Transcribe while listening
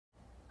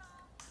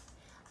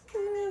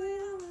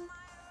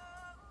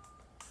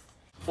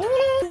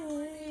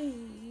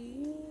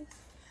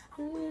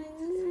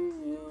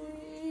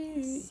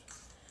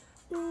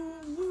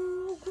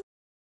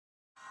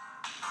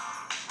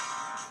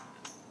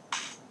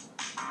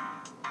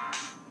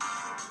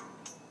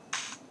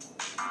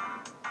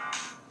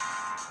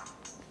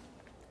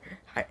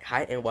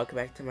Hi, and welcome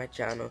back to my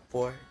channel.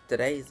 For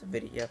today's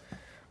video,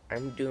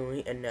 I'm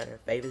doing another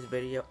favorites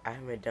video. I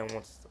haven't done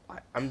one.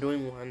 I'm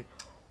doing one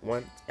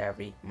once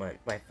every month.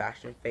 My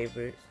fashion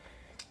favorites,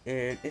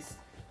 and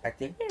I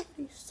think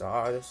everybody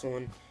saw this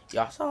one.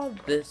 Y'all saw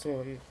this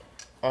one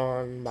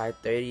on my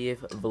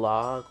 30th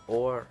vlog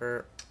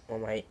or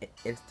on my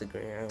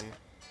Instagram.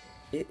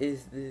 It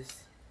is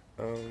this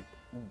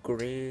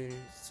green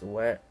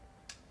sweater.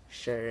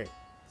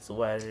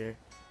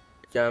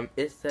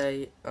 It's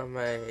a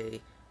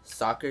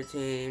soccer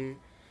team,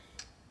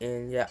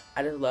 and yeah,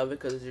 I just love it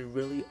because it's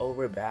really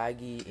over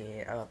baggy,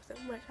 and I love it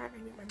so much. Hi,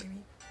 baby, my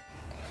baby.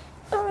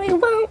 I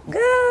won't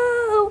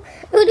go.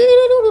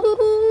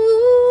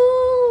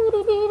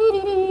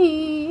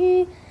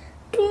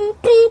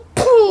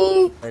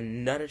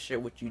 Another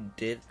shirt which you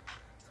did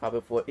saw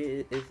before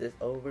is this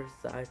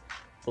oversized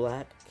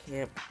black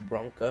Camp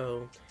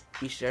Bronco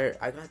t-shirt.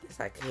 I got this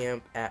at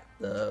camp at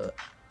the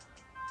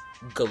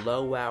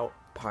Glow Out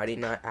party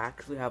night. I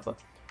actually have a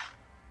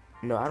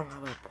No, I don't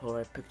have a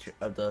Polaroid picture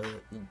of the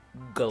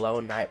glow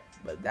night,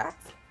 but that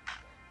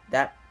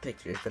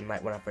picture is the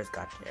night when I first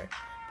got there.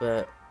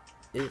 But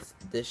it's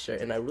this shirt,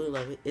 and I really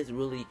love it. It's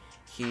really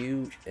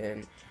huge,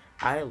 and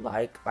I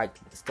like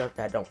stuff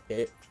that don't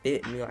fit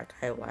me. Like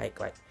I like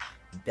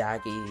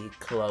baggy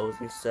clothes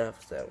and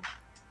stuff. So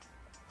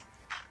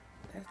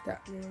that's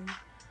that one.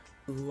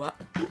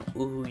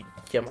 Ooh,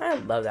 yeah, I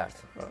love that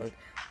song.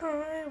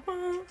 I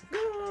won't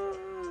go.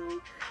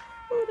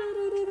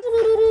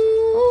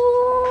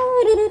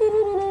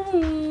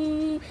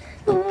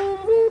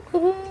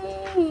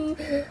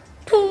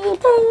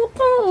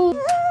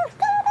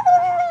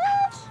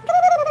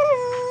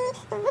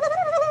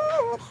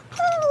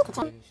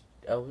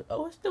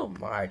 Oh, it's still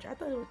March. I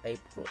thought it was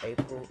April.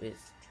 April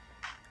is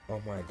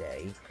on my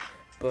day.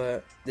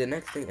 But the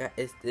next thing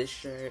is this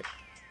shirt.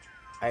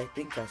 I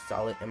think I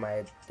saw it in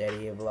my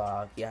daddy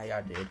vlog. Yeah,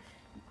 y'all did.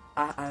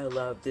 I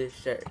love this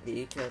shirt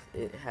because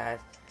it has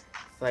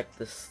like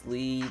the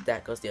sleeve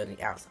that goes down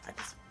the outside.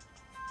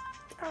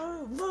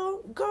 I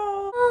won't go.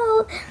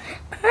 Oh,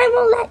 I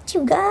won't let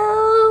you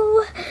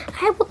go.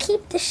 I will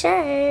keep the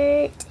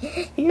shirt,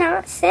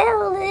 not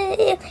sell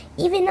it,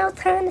 even though it's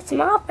kind of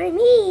small for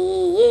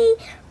me.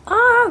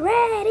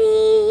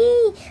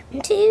 Already,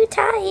 I'm too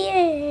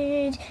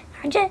tired.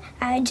 I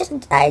just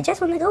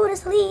want to go to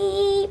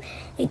sleep.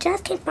 I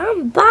just came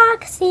from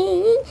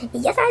boxing.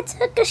 Yes, I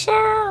took a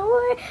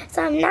shower,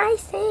 so I'm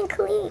nice and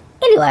clean.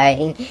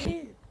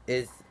 Anyway,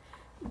 Is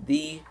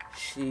the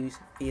shoes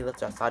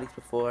Felix. I saw these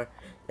before.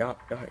 Y'all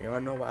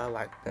know why I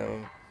like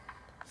them.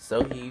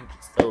 So huge,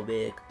 so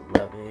big,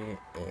 love it,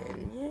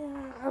 and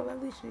yeah, I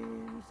love these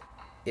shoes.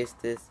 It's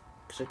this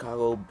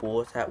Chicago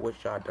Bulls hat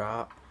which y'all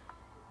dropped.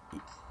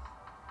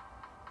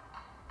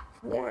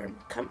 Warm,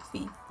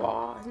 comfy,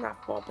 fall. It's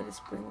not fall, but it's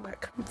spring, but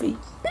comfy.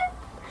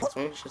 This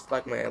one's just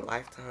like my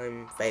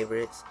lifetime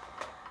favorites.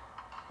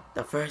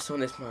 The first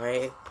one is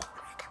my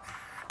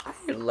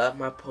I love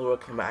my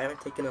Polaroid camera. I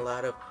haven't taken a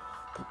lot of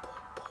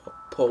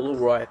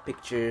Polaroid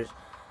pictures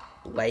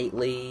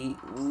lately.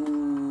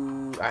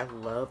 Ooh, I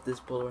love this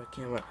Polaroid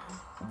camera.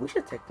 We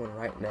should take one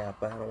right now,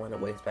 but I don't want to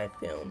waste my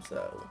film,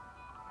 so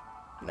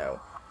no.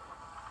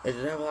 It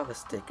does have a lot of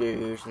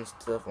stickers and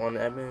stuff on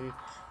it. I've been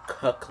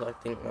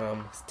collecting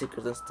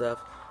stickers and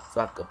stuff,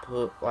 so I could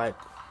put like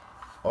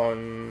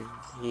on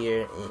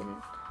here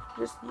and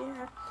just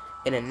yeah.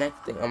 And the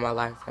next thing on my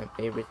lifetime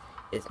favorite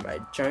is my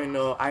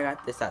journal. I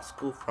got this at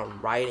school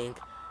from writing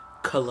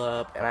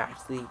club, and I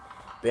actually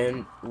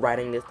been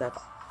writing this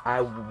stuff. I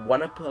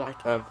wanna put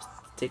like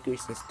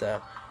stickers and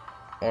stuff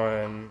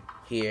on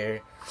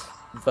here,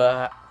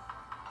 but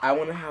I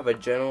wanna have a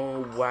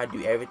journal where I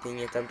do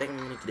everything. And so I'm thinking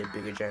I'm gonna get a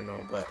bigger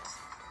journal, but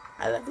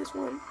I love this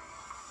one.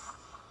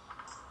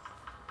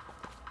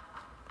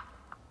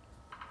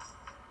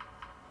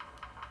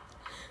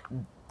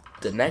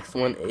 The next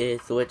one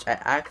is which I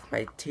asked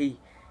my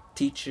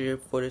teacher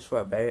for this for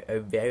a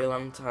very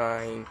long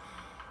time,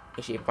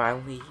 and she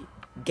finally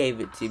gave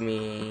it to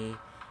me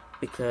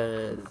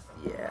because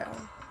yeah,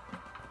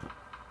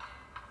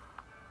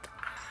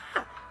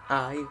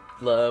 I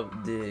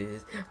love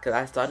this because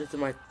I started to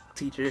my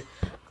teacher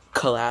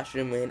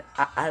classroom, and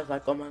I was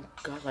like, oh my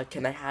god, like,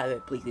 can I have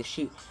it please? And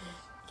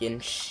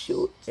she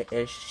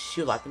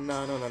was like,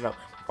 no.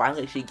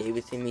 Finally she gave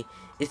it to me.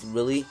 It's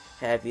really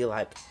heavy,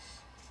 like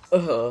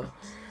but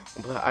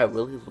I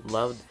really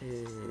love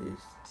this.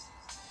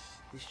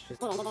 It's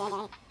just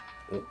oh,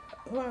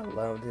 I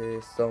love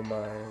this so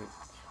much.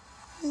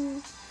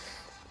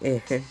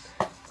 And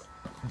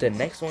the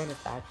next one is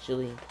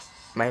actually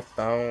my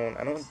phone.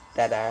 I know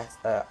that's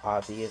an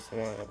obvious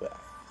one, but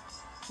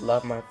I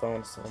love my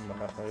phone so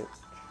much.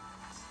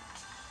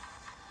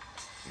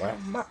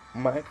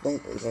 My phone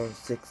is on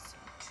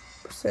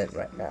 6%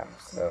 right now,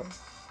 so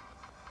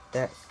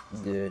that's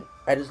good.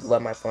 I just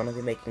love my phone. I've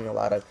been making a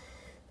lot of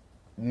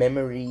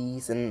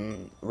memories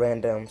and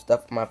random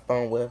stuff on my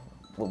phone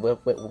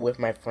with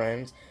my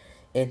friends.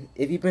 And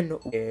if you've been to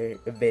a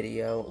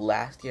video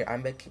last year, I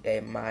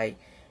made my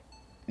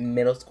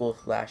middle school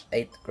 /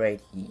 8th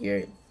grade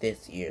year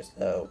this year,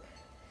 so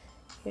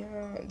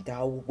yeah,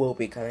 that will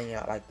be coming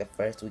out like the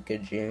first week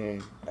of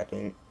June, I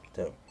think.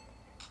 So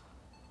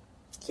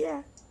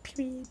yeah,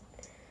 period.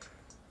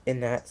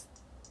 And that's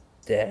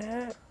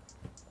that.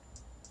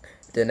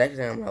 The next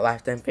thing on my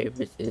lifetime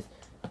favorites is,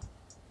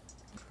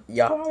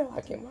 y'all are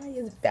like, why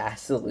is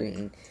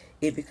Vaseline?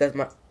 It's because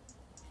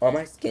on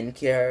my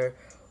skincare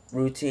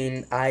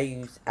routine I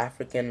use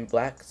African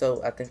black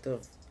soap. I think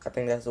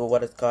that's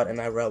what it's called, and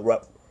I rub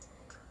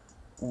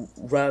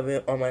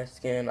it on my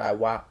skin. I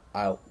wash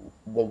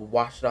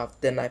it off.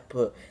 Then I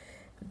put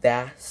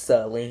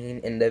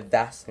Vaseline in the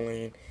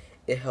Vaseline.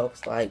 It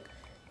helps it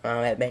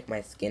make my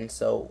skin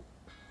so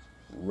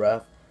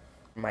rough.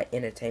 My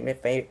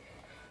entertainment favorites.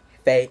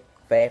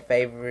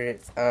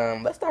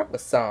 Let's start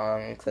with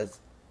songs.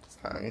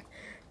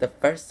 The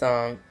first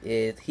song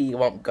is "He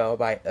Won't Go"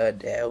 by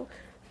Adele.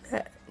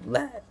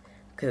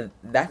 Cause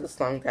that's a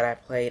song that I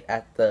played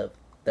at the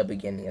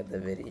beginning of the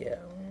video.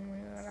 Oh my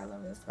god, I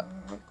love this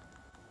song.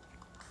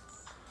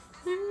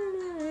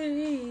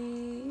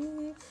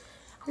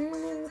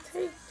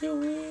 Take you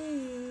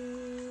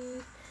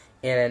with.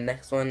 And the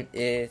next one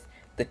is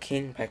 "The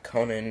King" by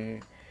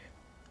Conan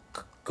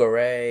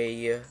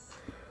Gray.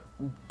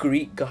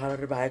 Greek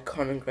God by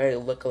Conan Gray.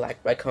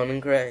 Look-alike by Conan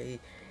Gray.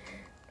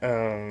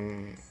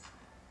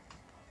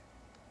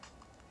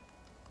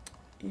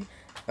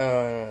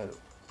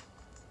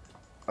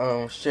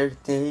 Sure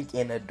Thing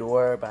and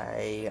Adore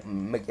by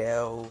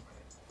Miguel.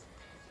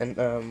 And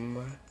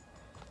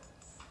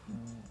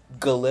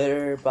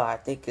Glitter by, I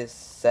think it's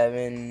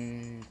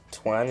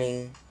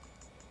 720.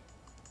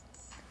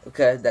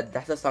 Because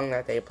that's a song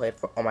that they played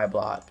on my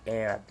blog,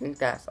 and I think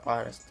that's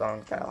all the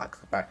songs that I like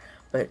so far.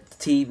 But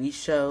TV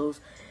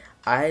shows,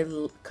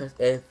 cause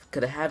I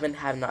haven't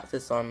had not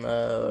this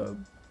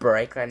on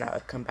break right now. I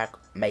come back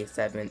May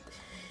 7th,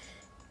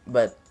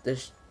 but the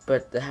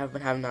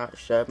haven't have not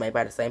show made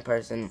by the same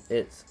person.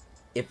 It's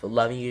If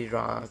Loving You Is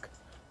Wrong.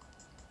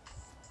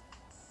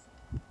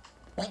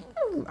 I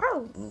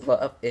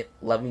love If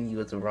Loving You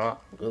Is Wrong.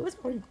 It was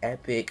really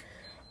epic.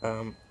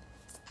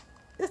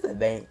 It's a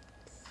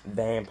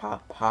vein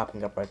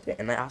popping up right there,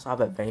 and I also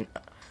have a vein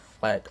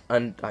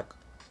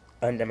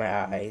under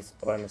my eyes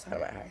or on the side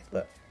of my eyes.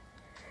 But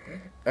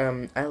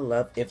I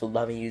love If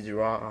Loving You Is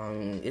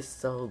Wrong. It's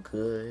so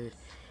good.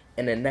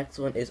 And the next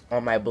one is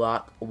On My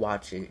Block.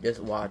 Watch it. Just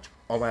watch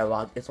On My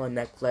Block. It's on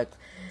Netflix.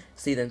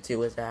 Season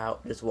 2 is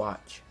out. Just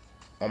watch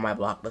On My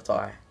Block. That's all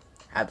I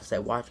have to say.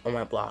 Watch On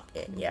My Block.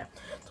 And yeah.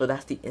 So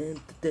that's the end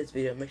of this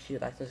video. Make sure you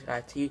like and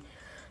subscribe to you.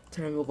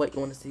 Tell me what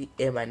you want to see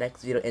in my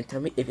next video. And tell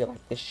me if you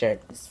like this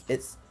shirt.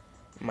 It's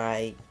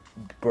my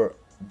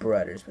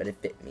brother's, but it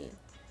fit me.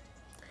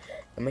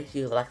 And make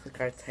sure you like and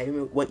subscribe. Tell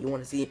me what you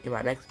want to see in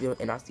my next video.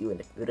 And I'll see you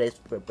in the next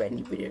for a brand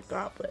new video.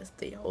 God bless.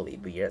 Stay holy.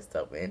 Be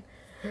yourself. And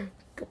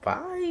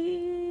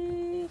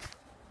goodbye.